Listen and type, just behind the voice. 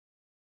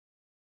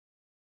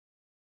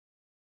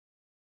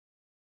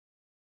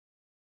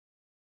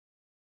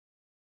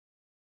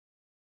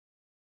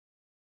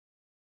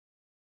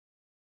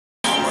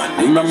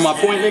You remember my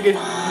point, nigga?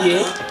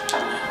 Yeah.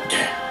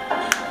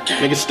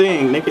 Nigga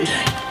Sting, nigga.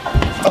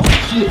 Oh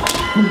shit.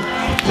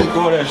 Take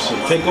all that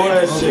shit. Take all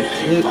that shit.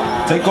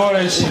 Take all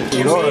that shit. We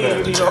need all of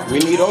that. We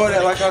need all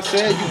that, like I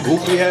said. You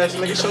goofy ass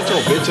nigga. Shut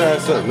your bitch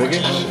ass up, nigga.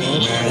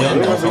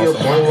 Remember your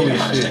bold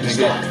shit,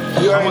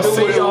 nigga. You already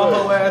see y'all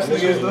hoe ass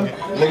niggas, though.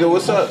 Nigga,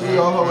 what's up?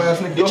 Y'all hoe ass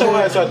niggas. Get your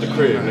ass out the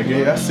crib,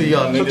 nigga. Yeah, I see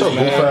y'all niggas. Shut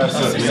your goof ass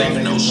up,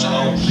 nigga.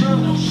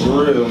 For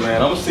real,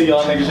 man. I'm gonna see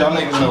y'all niggas. Y'all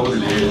niggas know what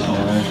it is,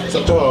 man.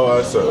 Shut your hoe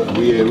ass up.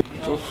 Weird.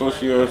 So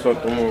fuck your ass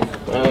out the move.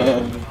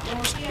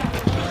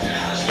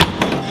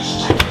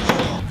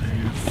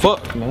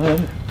 Fuck,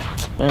 man.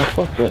 Man,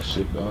 fuck that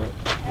shit, dog.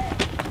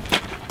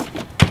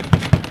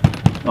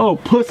 Oh,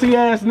 pussy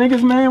ass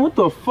niggas, man. What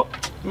the fuck?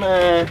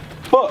 Man,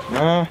 fuck,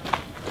 man.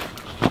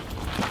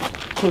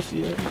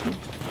 Pussy ass niggas.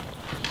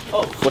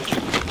 Oh, fuck you.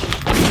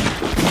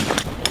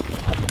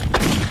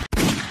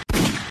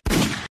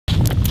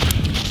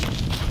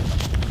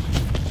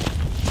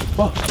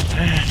 Fuck,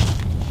 man.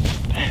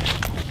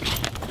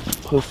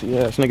 Pussy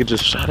ass nigga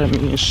just shot at me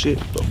and shit.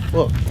 What the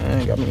fuck,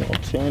 man? Got me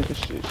on 10 and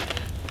shit.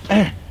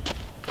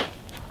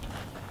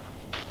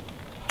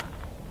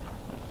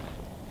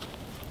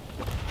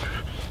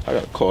 I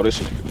gotta call this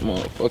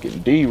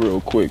motherfucking D real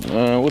quick,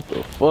 man. What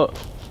the fuck?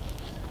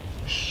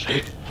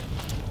 Shit.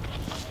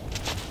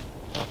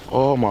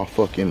 All my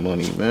fucking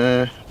money,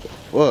 man. What the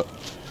fuck?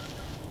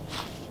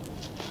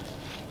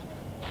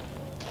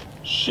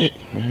 Shit,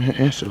 man.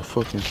 Answer the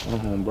fucking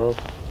phone, bro.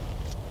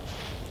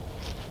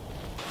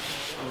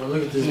 Oh,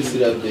 look at this. Let me see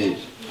that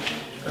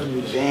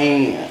bitch.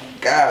 Damn.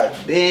 God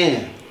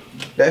damn.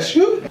 That's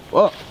you?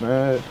 Fuck,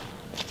 man.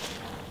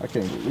 I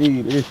can't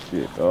believe this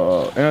shit,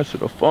 dog. Answer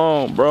the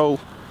phone, bro.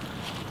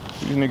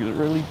 These niggas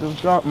really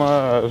just got my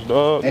ass,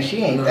 dog. And she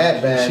ain't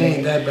that bad. She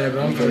ain't that bad,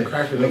 but I'm gonna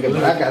crack her. Nigga,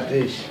 but I got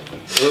this.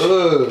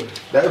 Ugh,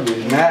 that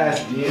bitch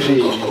nasty.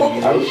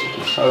 Hold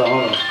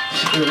on.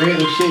 She can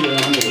really shit on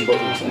her nigga,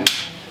 both of them.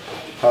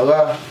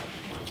 Hello?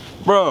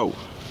 Bro.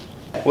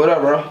 What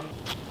up, bro?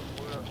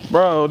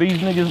 Bro, these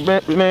niggas,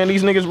 man,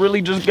 these niggas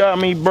really just got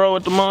me, bro,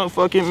 at the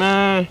motherfucking,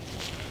 man.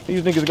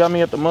 These niggas got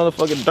me at the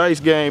motherfucking dice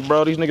game,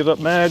 bro. These niggas up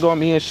mad on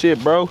me and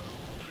shit, bro.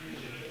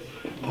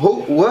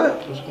 Who?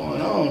 What? What's going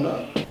on,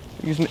 dog?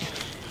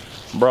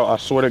 Bro, I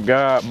swear to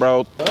God,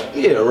 bro.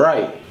 Yeah,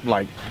 right.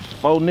 Like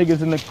 4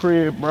 niggas in the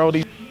crib, bro.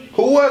 These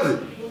Who was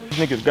it?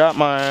 niggas got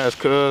my ass,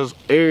 cuz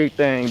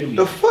everything.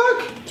 The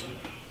fuck?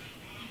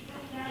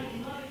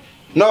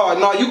 No,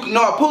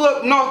 pull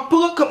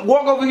up, come,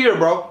 walk over here,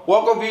 bro.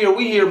 Walk over here,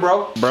 we here,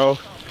 bro. Bro,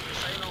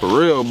 for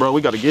real, bro.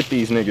 We gotta get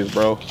these niggas,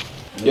 bro.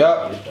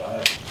 Yup.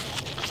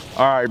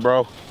 All right,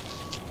 bro.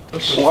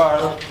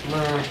 Wow.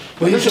 Man.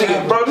 This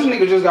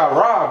nigga just got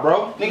robbed,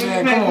 bro. Nigga,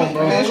 man, come on,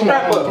 bro. Man,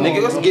 strap up,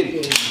 nigga. Let's get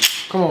it.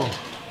 Come on.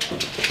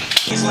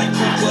 He's like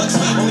Bucks.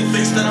 Only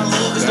face that I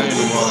love is the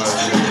Blue Bucks.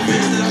 Only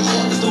face that I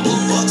love is the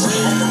Blue Bucks.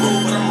 On the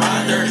road, but I'm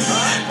riding dirty.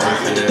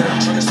 Driving it down,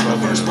 trying to see my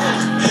first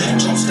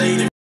birth. Jump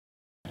stayed.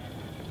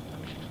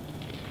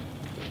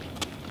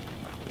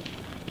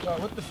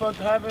 What the fuck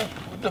happened?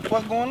 What the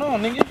fuck going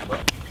on, nigga?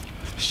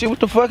 Shit, what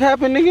the fuck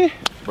happened, nigga?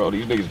 Bro,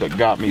 these niggas that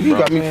got me, bro. You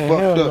got me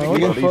fucked up, nigga.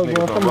 nigga. These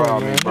niggas done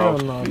robbed me, bro.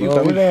 You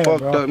got me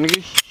fucked up,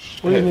 nigga.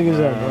 Where these niggas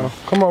at, bro?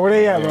 Come on, where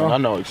they at, bro? I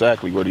know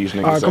exactly where these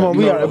niggas Alright, come on,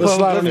 we gotta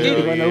slide on these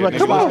these right now. Like,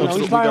 come on,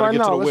 we slide right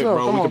now. Let's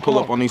go. We can pull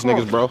up on these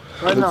niggas, bro.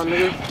 Right now,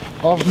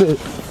 nigga. Off this.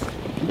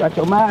 You got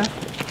your mask?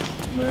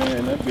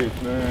 Man, that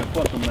bitch, man.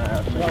 Fuck the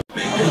mask, man.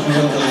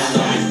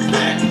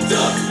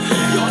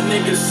 Y'all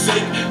niggas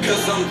sick,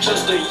 cause I'm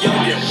just a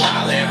youngin'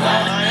 wildin'.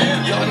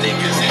 Y'all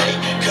niggas hate,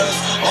 cause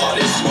all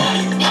this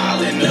money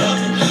piling up.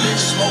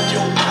 Smoke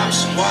your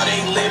ops while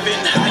they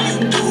living, how you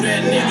do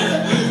that, nigga?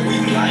 We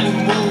blind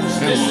moves,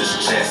 this is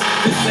chess,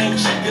 this ain't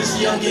check, this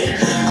youngin'.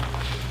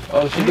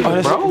 Oh, shit,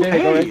 bro.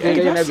 Hey,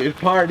 that's a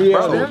party,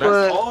 bro.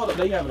 That's all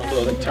they having a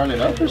little. They turn it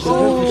up or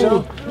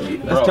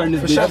something. Let's turn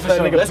this bitch. Let's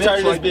turn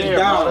this bitch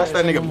down. That's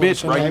that nigga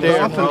bitch right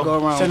there, bro. Go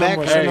around back.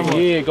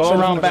 Hey, yeah, go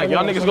around back.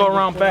 Y'all niggas go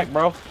around back,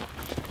 bro.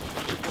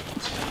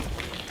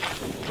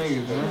 Hey,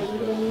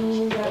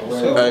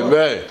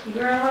 babe.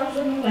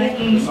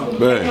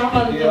 Babe,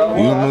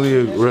 you and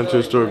Malia run to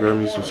the store, grab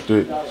me some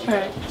sticks.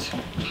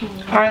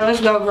 Alright,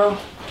 let's go, bro.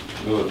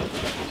 Good.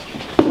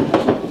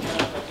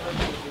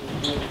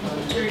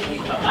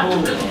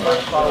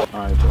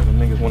 Alright, bro, the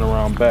niggas went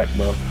around back,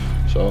 bro.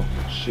 So,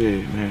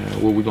 shit, man,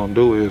 what we gonna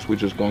do is we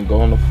just gonna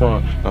go in the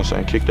front, you know what I'm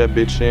saying, kick that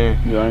bitch in,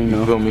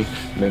 you feel me?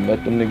 And then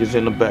let them niggas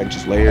in the back,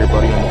 just lay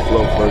everybody on the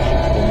floor first, you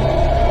feel me?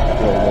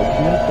 Yo, you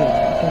know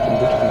them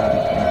bitches not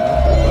anything.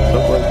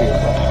 Stuff right here,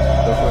 bro.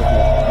 Stuff right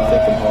here. You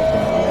take them off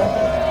from there, you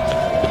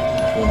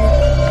feel me?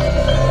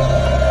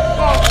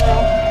 Come on, bro.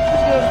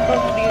 You're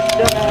supposed to be a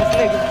dumbass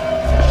nigga.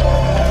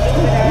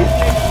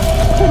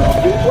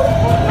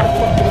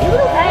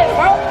 Hey,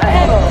 bro.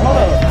 Hold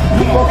up.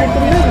 You walking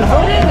through niggas, bro.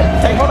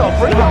 Hey, hold on.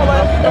 Bring all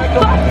that shit back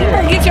over here.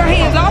 Get your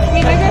hands off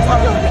me, nigga. Let's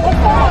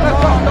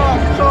go,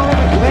 dog. Show them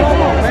the man.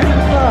 Come on, man.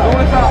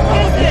 Go inside, bro.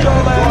 Get your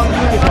ass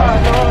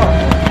inside, dog.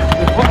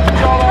 Fuck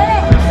y'all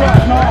on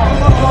inside,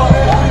 dog.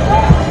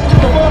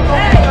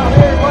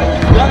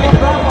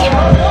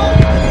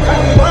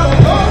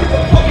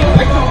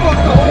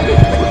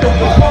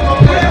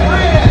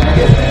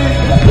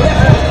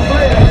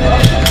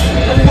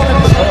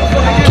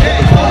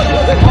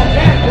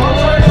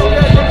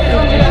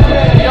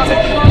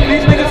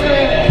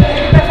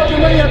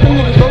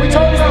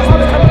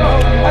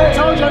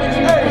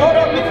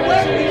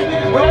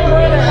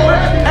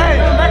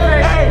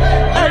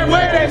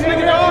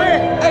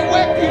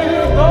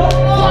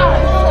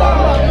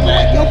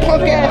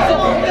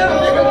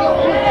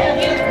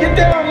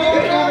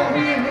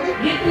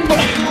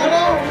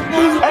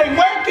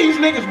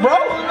 niggas, bro.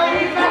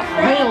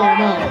 Hell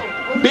no.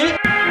 Bitch.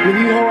 Nigga,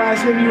 you hoe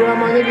ass nigga, you around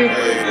my nigga?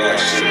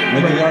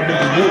 Nigga, y'all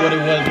niggas did what it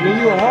was. Nigga,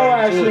 you a hoe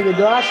ass nigga,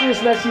 dog. I should've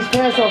snatched these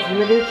pants off you,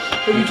 nigga.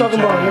 What you talking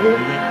about, nigga?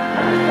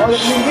 Oh,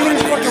 nigga, give me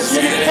this fucking,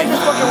 nigga, take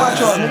this fucking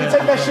watch off, nigga.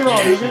 Take that shit off,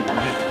 nigga.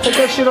 Take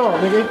that shit off,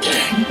 nigga.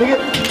 Nigga,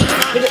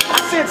 I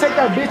said take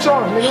that bitch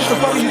off, nigga. What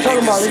the fuck are you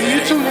talking about, nigga?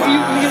 You too,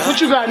 nigga,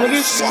 what you got, nigga?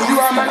 You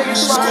around my nigga,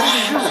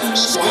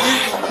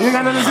 you ain't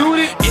got nothing to do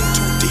with it? In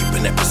too deep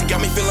and that pussy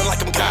got me feeling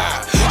like I'm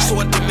God. So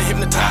addicted to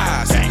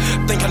hypnotize.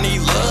 Think I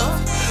need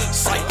love?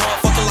 Sight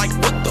motherfucker like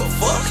what the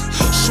fuck?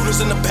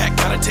 Shooters in the back,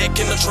 got a tech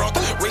in the trunk.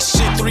 Race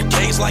shit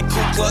 3Ks like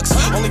Ku Klux.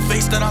 Only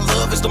face that I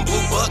love is them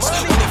blue bucks.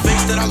 Only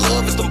face that I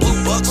love is them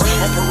blue bucks.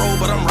 On parole,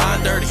 but I'm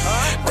riding dirty.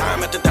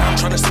 Dime at the dime,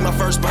 trying to see my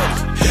first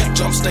birdie.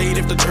 Jump state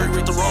if the jury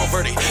read the wrong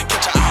verdict.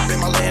 Catch a op in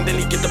my land and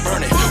he get the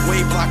burning.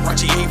 WaveBlk,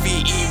 Rachi,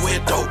 AVE,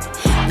 we're dope.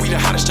 We the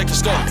hottest, check the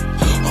scope.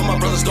 All my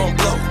brothers gon'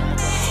 blow.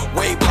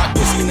 WaveBlk,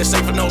 pussy in the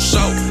safe for no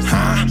show.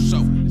 Huh?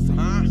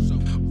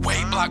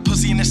 WaveBlk,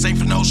 pussy in the safe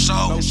for no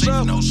show.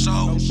 No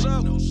show.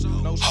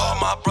 All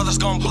my brothers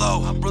gon'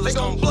 blow. They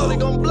gon' blow.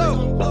 We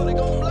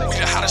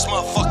the hottest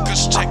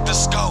motherfuckers, check the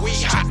scope. We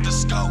hot.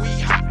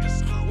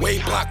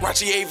 WaveBlk,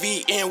 Rachi,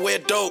 AV, and we're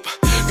dope.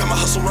 Got my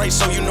hustle right,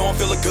 so you know I'm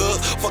feeling good.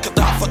 Fuck a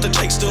thought, fuck the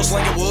Jake, still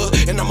slanging wood.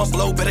 And I'ma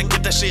blow, better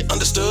get that shit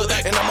understood.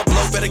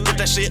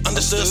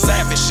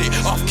 Savage shit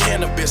off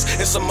cannabis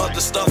and some other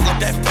stuff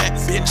like that fat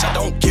bitch. I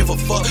don't give a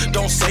fuck,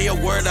 don't say a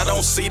word, I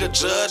don't see the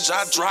judge.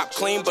 I drop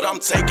clean, but I'm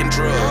taking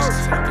drugs.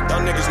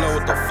 Y'all niggas know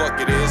what the fuck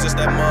it is. It's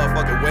that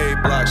motherfucking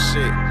WaveBlk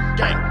shit.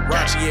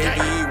 Rachi,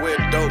 AVE, we're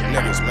dope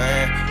niggas,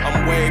 man.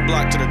 I'm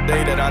WaveBlk to the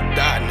day that I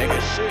die, nigga.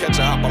 Catch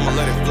a hop, I'ma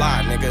let it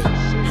fly, nigga.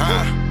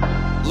 Huh?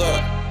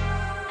 Look.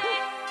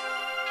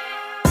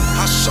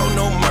 I show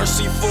no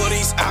mercy for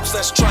these ops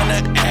that's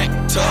tryna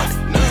act tough.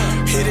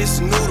 Hit his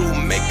noodle,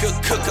 make a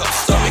cook up,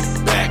 stomach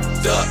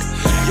backed up.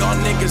 Y'all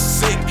niggas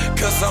sick,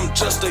 cause I'm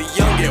just a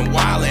youngin'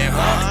 wildin',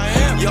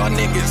 huh? Y'all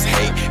niggas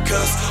hate,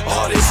 cause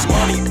all this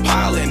money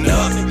piling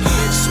up.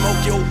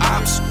 Smoke your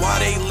ops while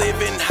they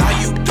livin', how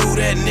you do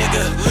that,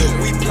 nigga?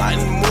 We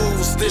plotting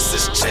moves, this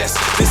is chess,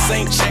 this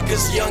ain't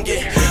checkers,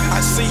 youngin'.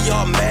 I see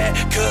y'all mad,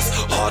 cause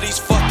all these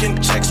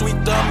fucking checks we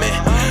thumbin'.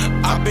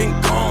 I've been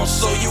gone,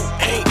 so you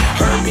ain't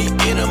heard me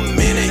in a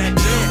minute.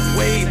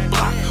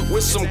 WaveBlk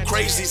with some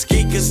crazies,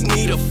 geekers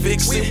need a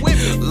fix it.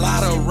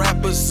 Lot of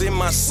rappers in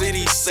my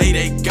city say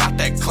they got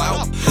that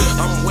clout.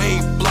 I'm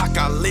WaveBlk,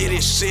 I lay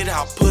this shit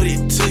out, put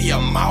it to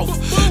your mouth.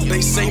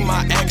 They say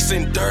my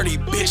accent dirty,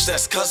 bitch,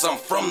 that's cause I'm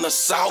from the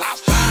south.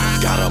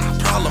 Got a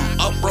problem,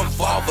 up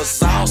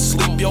revolvers, I'll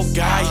sleep your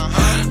guy.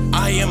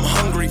 I am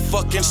hungry,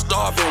 fucking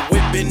starving,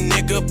 whipping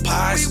nigga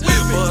pies.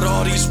 But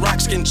all these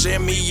rocks can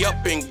jam me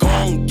up and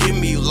gon' give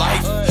me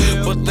life.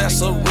 But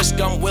that's a risk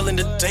I'm willing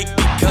to take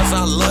because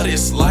I love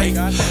this life.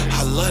 I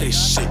love this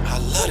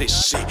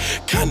shit,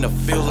 kinda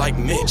feel like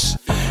Mitch.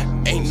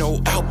 Ain't no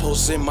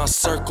elbows in my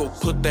circle,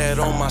 put that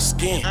on my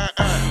skin.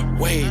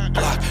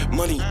 WaveBlk,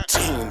 money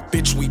team,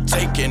 bitch, we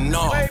taking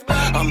off.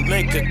 I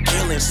make a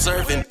killing,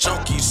 serving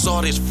junkies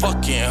all this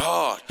fucking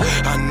hard.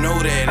 I know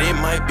that it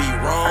might be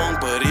wrong,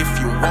 but if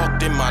you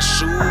walked in my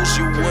shoes,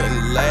 you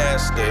wouldn't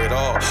last at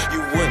all.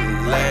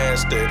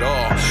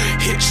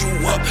 Hit you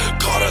up,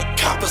 call the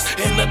coppers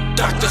and the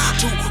doctors.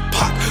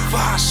 Tupac,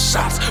 5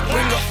 shots,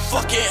 bring a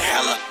fucking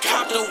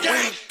helicopter.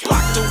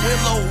 WaveBlk to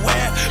Willow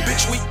Ware,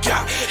 bitch, we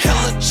got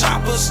hella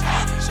choppers.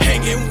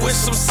 Hanging with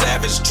some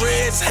savage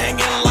dreads,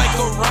 hanging like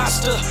a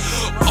roster.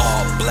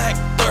 All black,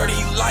 30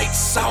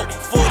 lights out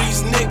for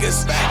these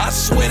niggas. I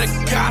swear to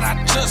God, I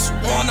just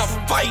wanna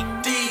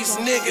fight these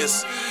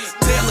niggas.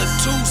 Taylor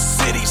 2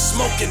 City,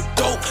 smoking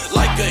dope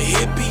like a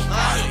hippie.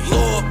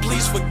 Lord,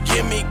 please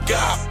forgive me,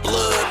 got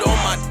blood on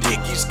my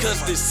dickies,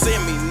 cause they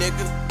send me,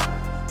 nigga.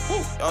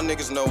 Y'all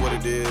niggas know what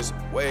it is.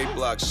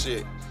 WaveBlk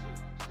shit.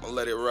 I'ma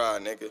let it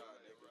ride, nigga.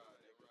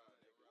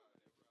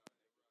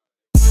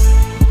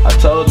 I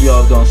told you I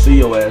was gonna see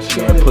your ass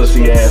again,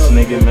 pussy ass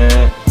nigga,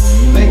 man.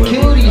 Man,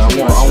 kill these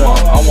niggas. I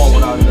want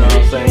what I know what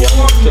I'm saying. Y'all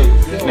want to take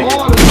nigga.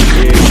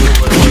 Yeah,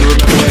 you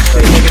remember that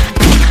shit, nigga?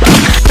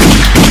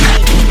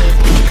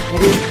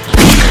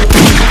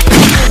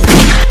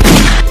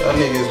 Y'all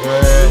niggas,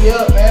 man.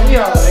 Yeah, man, we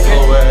all nigga.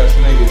 Low ass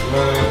niggas,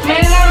 man.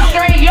 Man, I'm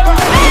straight, yo.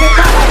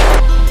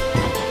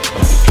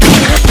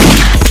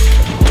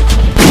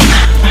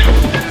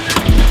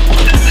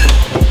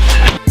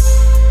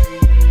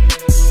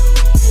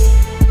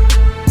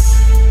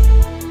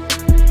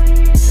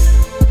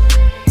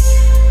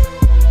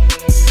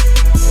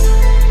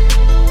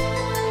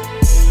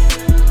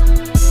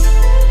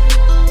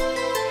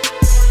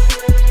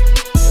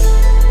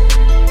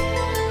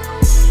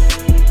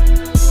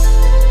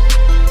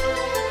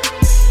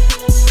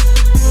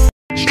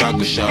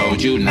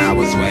 Showed you now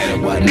it's where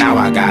it was. Now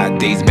I got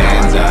these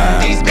bands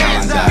up.